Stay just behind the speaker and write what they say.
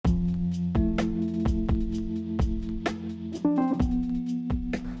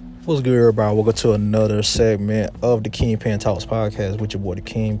What's good, everybody? Welcome to another segment of the Kingpin Talks podcast with your boy, the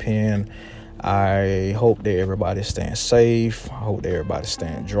Kingpin. I hope that everybody's staying safe. I hope that everybody's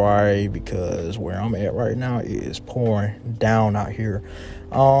staying dry because where I'm at right now it is pouring down out here.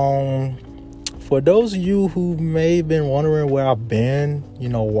 For those of you who may have been wondering where I've been,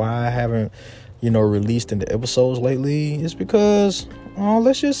 why I haven't, released into episodes lately, it's because,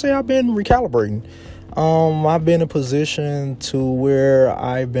 let's just say I've been recalibrating. I've been in a position to where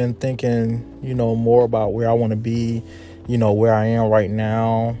I've been thinking, more about where I want to be, where I am right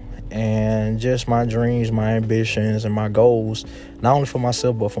now, and just my dreams, my ambitions, and my goals, not only for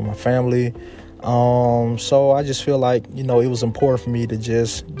myself, but for my family. So I just feel like, it was important for me to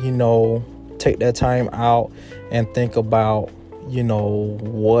just, take that time out and think about,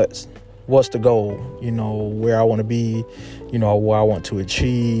 what's the goal, where I want to be, what I want to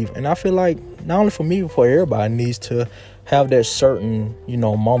achieve. And I feel like not only for me, but for everybody needs to have that certain,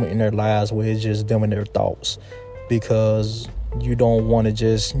 moment in their lives where it's just them and their thoughts, because you don't want to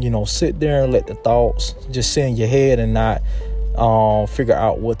just, sit there and let the thoughts just sit in your head and not figure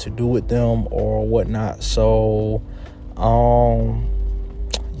out what to do with them or whatnot. So,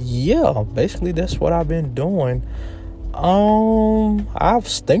 basically that's what I've been doing. I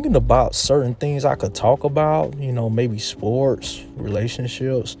was thinking about certain things I could talk about, maybe sports,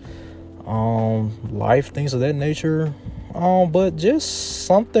 relationships, life, things of that nature. But just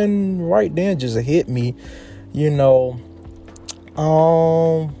something right then just hit me,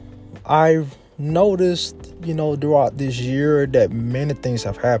 I've noticed, throughout this year that many things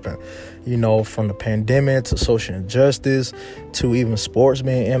have happened, from the pandemic to social injustice to even sports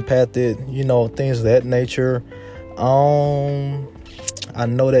being impacted, things of that nature. I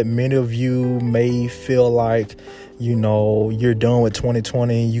know that many of you may feel like, you're done with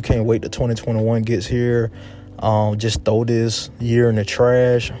 2020. You can't wait till 2021 gets here. Just throw this year in the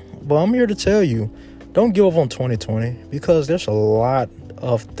trash. But I'm here to tell you, don't give up on 2020, because there's a lot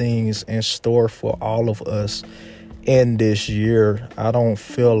of things in store for all of us in this year. I don't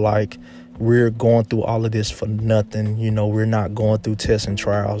feel like we're going through all of this for nothing. We're not going through tests and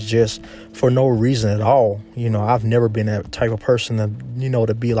trials just for no reason at all. I've never been that type of person to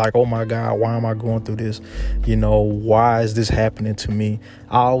be like, oh my God, why am I going through this? Why is this happening to me?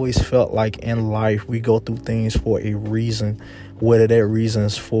 I always felt like in life we go through things for a reason, whether that reason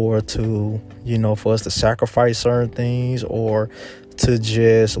is for us to sacrifice certain things, or to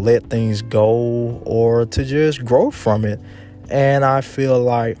just let things go, or to just grow from it. And I feel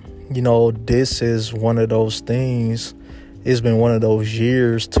like, this is one of those things. It's been one of those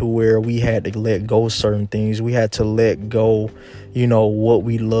years to where we had to let go of certain things. We had to let go, what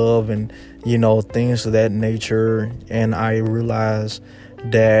we love and, things of that nature. And I realized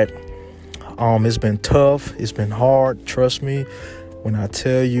that it's been tough. It's been hard. Trust me when I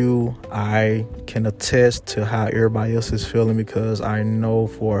tell you, I can attest to how everybody else is feeling, because I know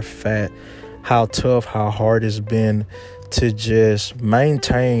for a fact how tough, how hard it's been to just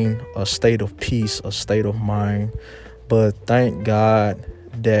maintain a state of peace, a state of mind. But thank God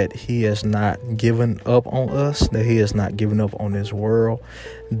that He has not given up on us, that He has not given up on this world,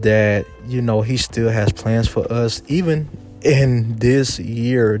 that, He still has plans for us. Even in this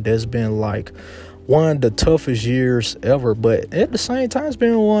year that's been like one of the toughest years ever, but at the same time it's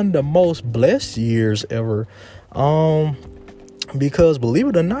been one of the most blessed years ever. Because believe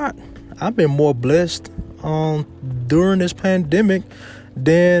it or not, I've been more blessed during this pandemic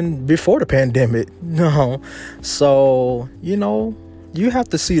than before the pandemic. So, you have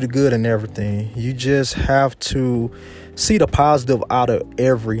to see the good in everything. You just have to see the positive out of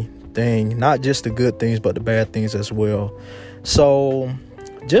everything, not just the good things, but the bad things as well. So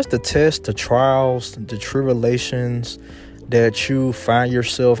just the tests, the trials, the tribulations that you find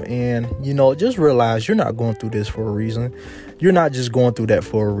yourself in, just realize you're not going through this for a reason. You're not just going through that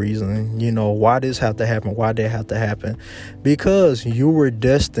for a reason. Why this have to happen? Why that have to happen? Because you were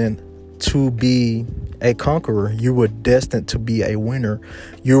destined to be a conqueror. You were destined to be a winner.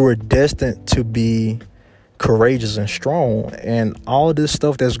 You were destined to be courageous and strong. And all this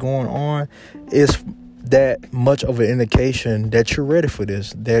stuff that's going on is that much of an indication that you're ready for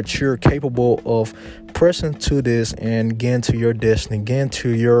this, that you're capable of pressing to this and getting to your destiny, getting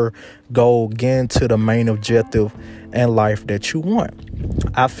to your goal, getting to the main objective and life that you want.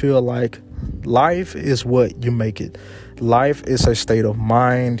 I feel like life is what you make it. Life is a state of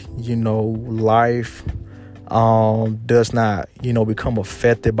mind. Life does not, become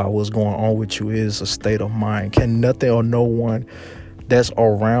affected by what's going on with you. It is a state of mind. Can nothing or no one that's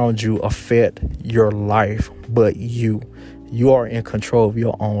around you affect your life but you. You are in control of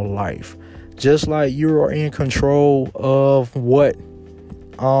your own life. Just like you are in control of what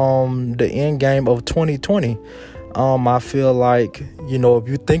the end game of 2020. I feel like, if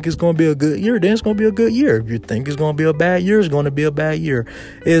you think it's going to be a good year, then it's going to be a good year. If you think it's going to be a bad year, it's going to be a bad year.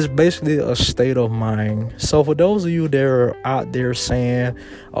 It's basically a state of mind. So for those of you that are out there saying,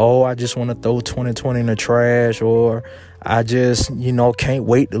 oh, I just want to throw 2020 in the trash, or I just, can't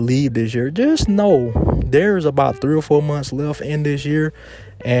wait to leave this year, just know there's about 3 or 4 months left in this year.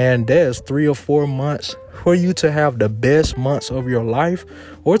 And there's 3 or 4 months for you to have the best months of your life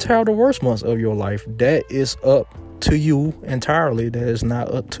or to have the worst months of your life. That is up to you entirely. That is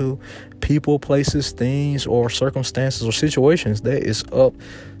not up to people, places, things, or circumstances or situations. That is up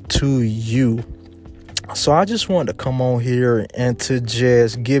to you. So I just wanted to come on here and to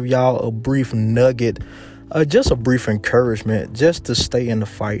just give y'all a brief nugget, just a brief encouragement, just to stay in the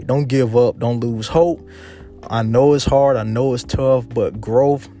fight. Don't give up. Don't lose hope. I know it's hard. I know it's tough, but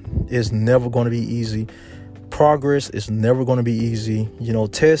growth is never going to be easy. Progress is never going to be easy.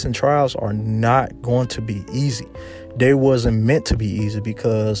 Tests and trials are not going to be easy. They wasn't meant to be easy,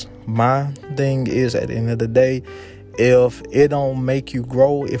 because my thing is, at the end of the day, if it don't make you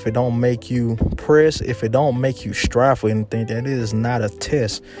grow, if it don't make you press, if it don't make you strive for anything, then it is not a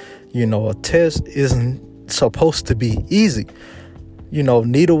test. A test isn't supposed to be easy.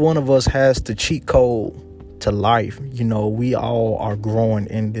 Neither one of us has the cheat code to life. We all are growing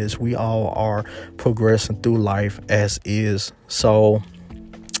in this. We all are progressing through life as is. So,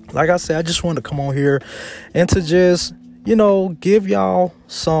 like I said, I just wanted to come on here and to just, give y'all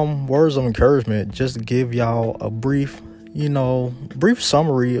some words of encouragement. Just give y'all a brief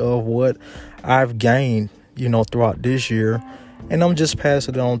summary of what I've gained, throughout this year. And I'm just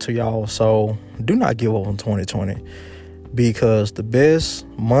passing it on to y'all. So do not give up on 2020, because the best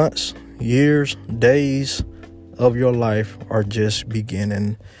months, years, days of your life are just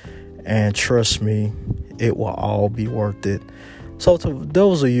beginning, and trust me, it will all be worth it. So to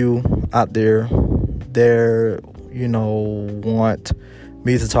those of you out there want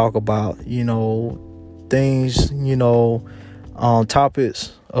me to talk about things,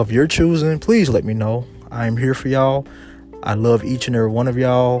 topics of your choosing, please let me know. I'm here for y'all. I love each and every one of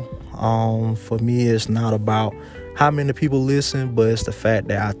y'all. For me, it's not about how many people listen, but it's the fact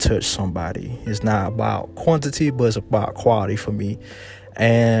that I touch somebody. It's not about quantity, but it's about quality for me.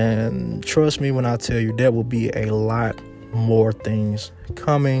 And trust me when I tell you, there will be a lot more things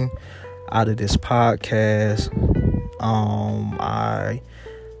coming out of this podcast. I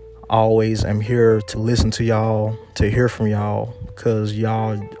always am here to listen to y'all, to hear from y'all, because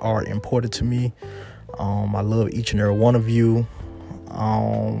y'all are important to me. I love each and every one of you.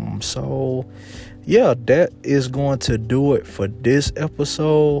 So yeah, that is going to do it for this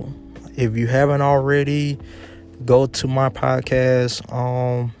episode. If you haven't already, go to my podcast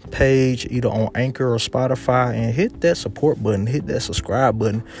page, either on Anchor or Spotify, and hit that support button, hit that subscribe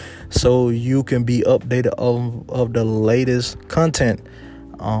button, so you can be updated of the latest content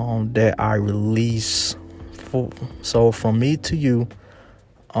that I release. So from me to you,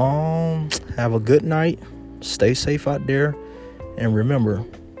 have a good night, stay safe out there, and remember,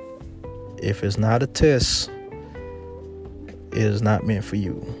 if it's not a test, it is not meant for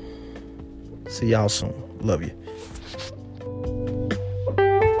you. See y'all soon. Love you.